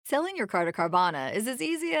Selling your car to Carvana is as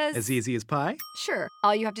easy as... As easy as pie? Sure.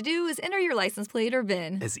 All you have to do is enter your license plate or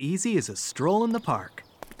VIN. As easy as a stroll in the park.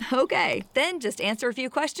 Okay, then just answer a few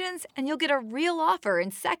questions and you'll get a real offer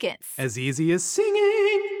in seconds. As easy as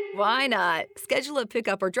singing. Why not? Schedule a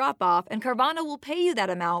pickup or drop-off and Carvana will pay you that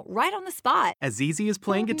amount right on the spot. As easy as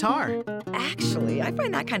playing guitar. Actually, I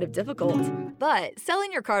find that kind of difficult. But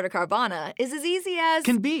selling your car to Carvana is as easy as...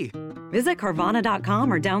 Can be. Visit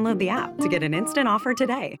Carvana.com or download the app to get an instant offer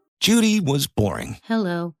today. Judy was boring.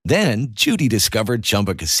 Hello. Then Judy discovered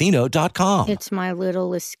ChumbaCasino.com. It's my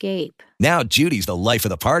little escape. Now Judy's the life of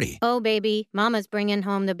the party. Oh, baby, mama's bringing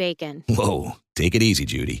home the bacon. Whoa, take it easy,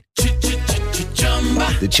 Judy.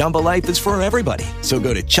 The Chumba life is for everybody. So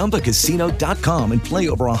go to ChumbaCasino.com and play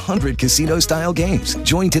over 100 casino-style games.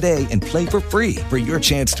 Join today and play for free for your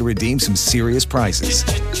chance to redeem some serious prizes.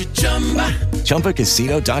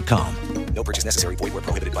 ChumbaCasino.com. No purchase necessary. Void where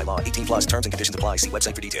prohibited by law. 18 plus terms and conditions apply. See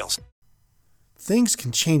website for details. Things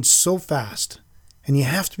can change so fast, and you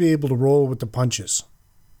have to be able to roll with the punches.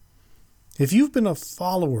 If you've been a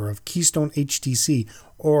follower of Keystone HTC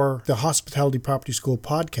or the Hospitality Property School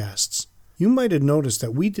podcasts, you might have noticed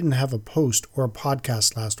that we didn't have a post or a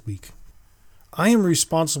podcast last week. I am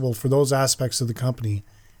responsible for those aspects of the company,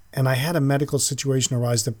 and I had a medical situation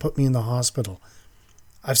arise that put me in the hospital.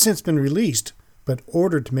 I've since been released, but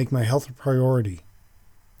ordered to make my health a priority.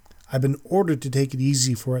 I've been ordered to take it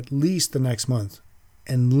easy for at least the next month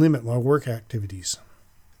and limit my work activities.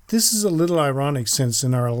 This is a little ironic since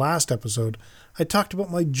in our last episode, I talked about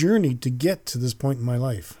my journey to get to this point in my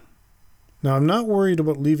life. Now, I'm not worried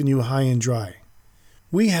about leaving you high and dry.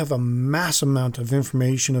 We have a mass amount of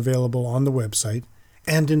information available on the website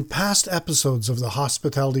and in past episodes of the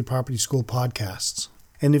Hospitality Property School podcasts.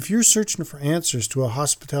 And if you're searching for answers to a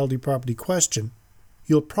hospitality property question,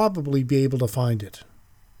 you'll probably be able to find it.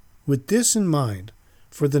 With this in mind,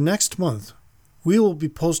 for the next month, we will be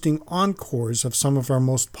posting encores of some of our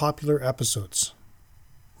most popular episodes.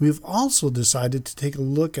 We've also decided to take a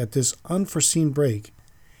look at this unforeseen break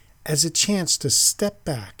as a chance to step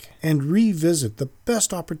back and revisit the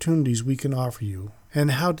best opportunities we can offer you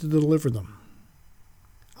and how to deliver them.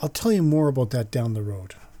 I'll tell you more about that down the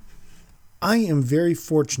road. I am very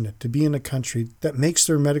fortunate to be in a country that makes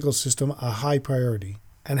their medical system a high priority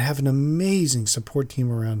and have an amazing support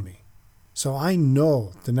team around me. So I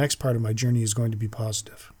know the next part of my journey is going to be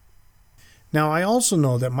positive. Now, I also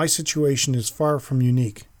know that my situation is far from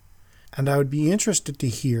unique, and I would be interested to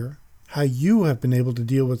hear how you have been able to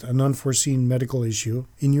deal with an unforeseen medical issue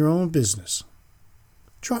in your own business.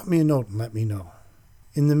 Drop me a note and let me know.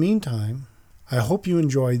 In the meantime, I hope you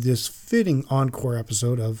enjoy this fitting encore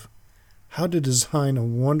episode of How to Design a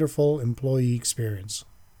Wonderful Employee Experience.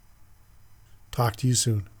 Talk to you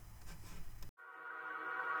soon.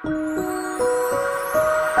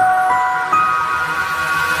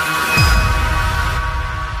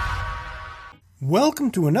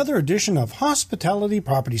 Welcome to another edition of Hospitality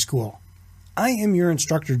Property School. I am your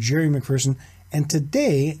instructor, Jerry McPherson, and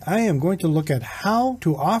today I am going to look at how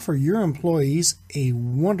to offer your employees a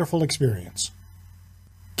wonderful experience.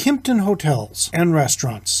 Kimpton Hotels and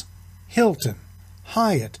Restaurants, Hilton,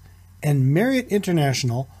 Hyatt, and Marriott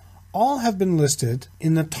International all have been listed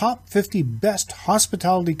in the top 50 best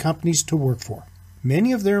hospitality companies to work for.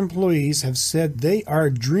 Many of their employees have said they are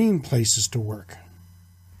dream places to work.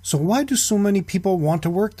 So why do so many people want to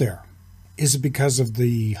work there? Is it because of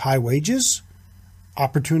the high wages,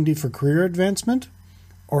 opportunity for career advancement,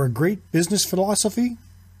 or a great business philosophy?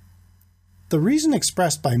 The reason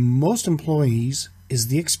expressed by most employees is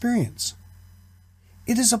the experience.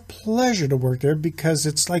 It is a pleasure to work there because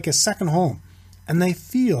it's like a second home, and they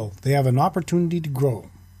feel they have an opportunity to grow.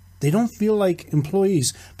 They don't feel like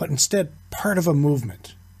employees, but instead part of a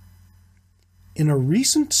movement. In a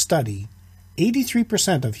recent study,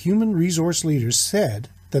 83% of human resource leaders said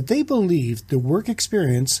that they believed the work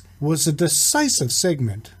experience was a decisive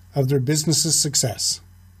segment of their business's success.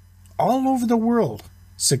 All over the world,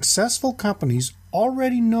 successful companies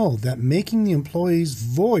already know that making the employee's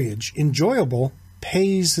voyage enjoyable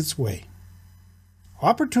pays its way.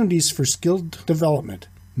 Opportunities for skilled development,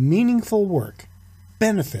 meaningful work,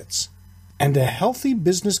 benefits, and a healthy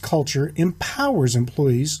business culture empowers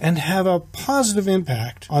employees and have a positive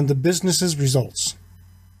impact on the business's results.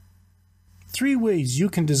 3 ways you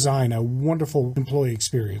can design a wonderful employee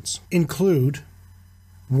experience include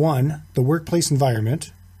 1. The workplace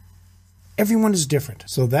environment. Everyone is different,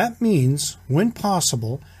 so that means, when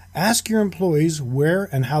possible, ask your employees where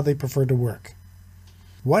and how they prefer to work.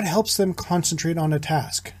 What helps them concentrate on a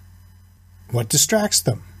task? What distracts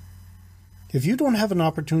them? If you don't have an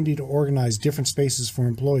opportunity to organize different spaces for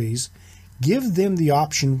employees, Give them the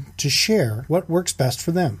option to share what works best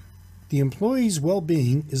for them. The employee's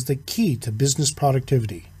well-being is the key to business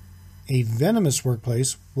productivity. A venomous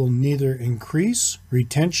workplace will neither increase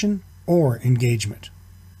retention or engagement.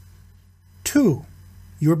 2.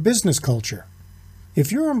 Your business culture.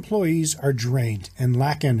 If your employees are drained and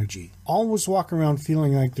lack energy, always walk around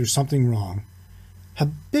feeling like there's something wrong,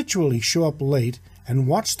 habitually show up late and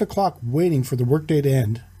watch the clock waiting for the workday to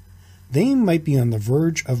end, they might be on the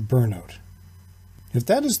verge of burnout. If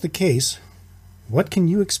that is the case, what can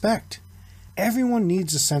you expect? Everyone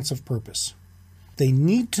needs a sense of purpose. They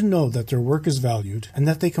need to know that their work is valued and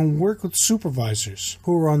that they can work with supervisors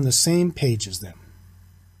who are on the same page as them.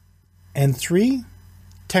 And 3,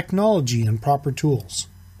 technology and proper tools.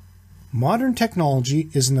 Modern technology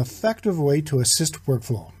is an effective way to assist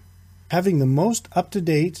workflow. Having the most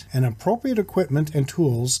up-to-date and appropriate equipment and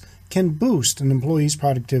tools can boost an employee's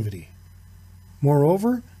productivity.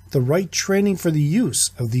 Moreover, the right training for the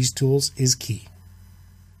use of these tools is key.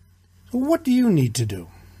 So what do you need to do?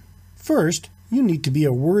 First, you need to be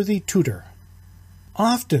a worthy tutor.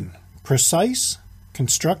 Often, precise,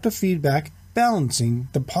 constructive feedback balancing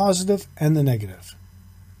the positive and the negative.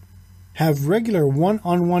 Have regular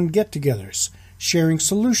one-on-one get-togethers, sharing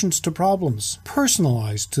solutions to problems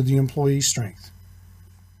personalized to the employee's strength.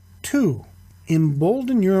 2.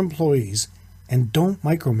 Embolden your employees and don't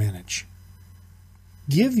micromanage.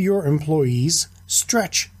 Give your employees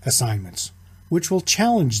stretch assignments, which will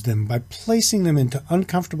challenge them by placing them into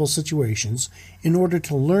uncomfortable situations in order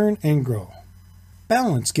to learn and grow.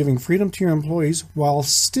 Balance giving freedom to your employees while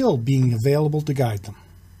still being available to guide them.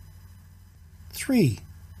 3.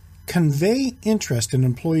 Convey interest in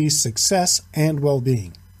employees' success and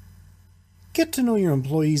well-being. Get to know your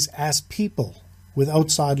employees as people with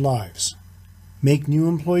outside lives. Make new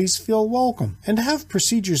employees feel welcome and have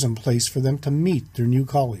procedures in place for them to meet their new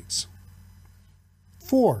colleagues.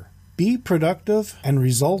 4. Be productive and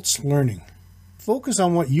results learning. Focus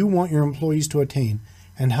on what you want your employees to attain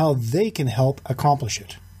and how they can help accomplish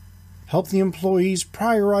it. Help the employees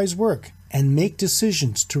prioritize work and make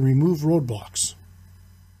decisions to remove roadblocks.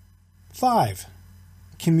 5.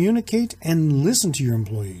 Communicate and listen to your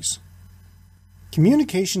employees.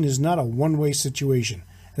 Communication is not a one-way situation.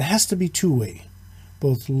 It has to be two-way.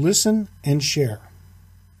 Both listen and share.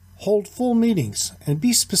 Hold full meetings and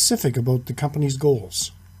be specific about the company's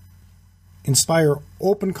goals. Inspire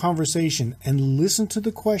open conversation and listen to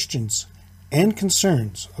the questions and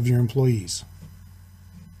concerns of your employees.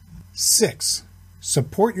 6.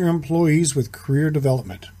 Support your employees with career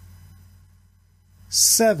development.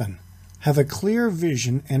 7. Have a clear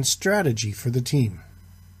vision and strategy for the team.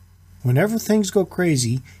 Whenever things go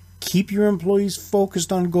crazy, keep your employees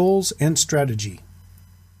focused on goals and strategy.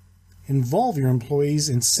 Involve your employees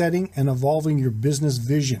in setting and evolving your business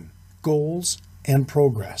vision, goals, and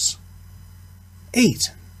progress.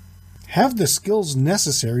 8. Have the skills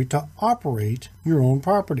necessary to operate your own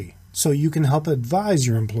property so you can help advise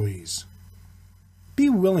your employees. Be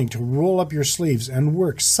willing to roll up your sleeves and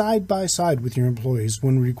work side by side with your employees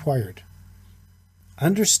when required.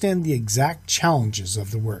 Understand the exact challenges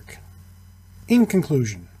of the work. In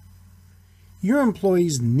conclusion, your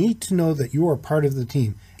employees need to know that you are part of the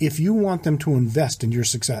team if you want them to invest in your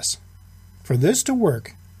success. For this to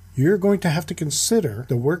work, you're going to have to consider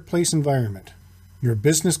the workplace environment, your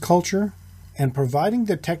business culture, and providing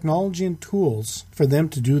the technology and tools for them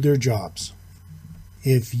to do their jobs.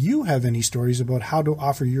 If you have any stories about how to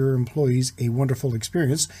offer your employees a wonderful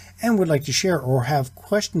experience and would like to share or have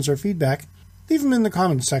questions or feedback, leave them in the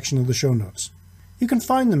comments section of the show notes. You can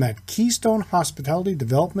find them at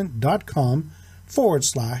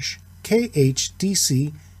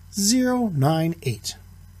KeystoneHospitalityDevelopment.com/KHDC098.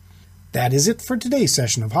 That is it for today's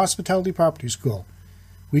session of Hospitality Property School.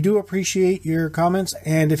 We do appreciate your comments,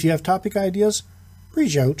 and if you have topic ideas,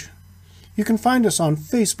 reach out. You can find us on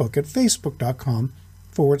Facebook at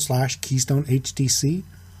facebook.com/KeystoneHDC,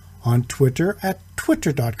 on Twitter at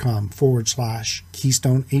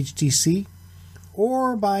twitter.com/KeystoneHDC,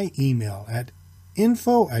 or by email at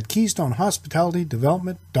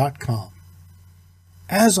info@KeystoneHospitalityDevelopment.com.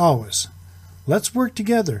 As always, let's work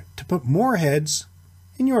together to put more heads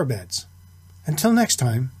in your beds. Until next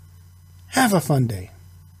time, have a fun day.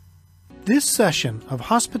 This session of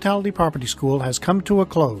Hospitality Property School has come to a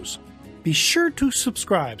close. Be sure to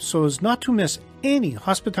subscribe so as not to miss any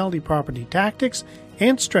hospitality property tactics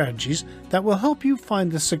and strategies that will help you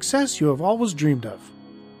find the success you have always dreamed of.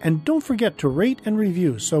 And don't forget to rate and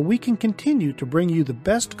review so we can continue to bring you the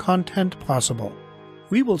best content possible.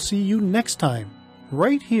 We will see you next time,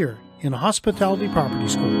 right here in Hospitality Property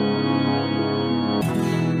School.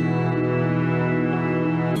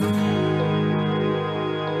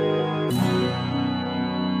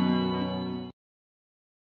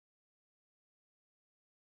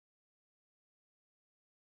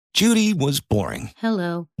 Judy was boring.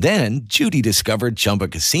 Hello. Then Judy discovered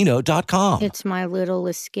ChumbaCasino.com. It's my little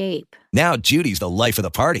escape. Now Judy's the life of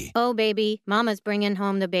the party. Oh, baby, mama's bringing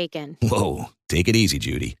home the bacon. Whoa, take it easy,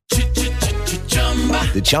 Judy.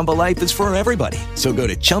 The Chumba life is for everybody. So go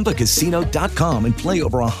to ChumbaCasino.com and play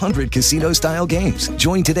over 100 casino-style games.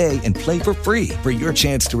 Join today and play for free for your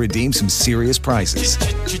chance to redeem some serious prizes.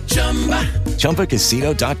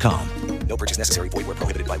 ChumbaCasino.com. No purchase necessary. Void where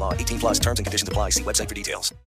prohibited by law. 18+ terms and conditions apply. See website for details.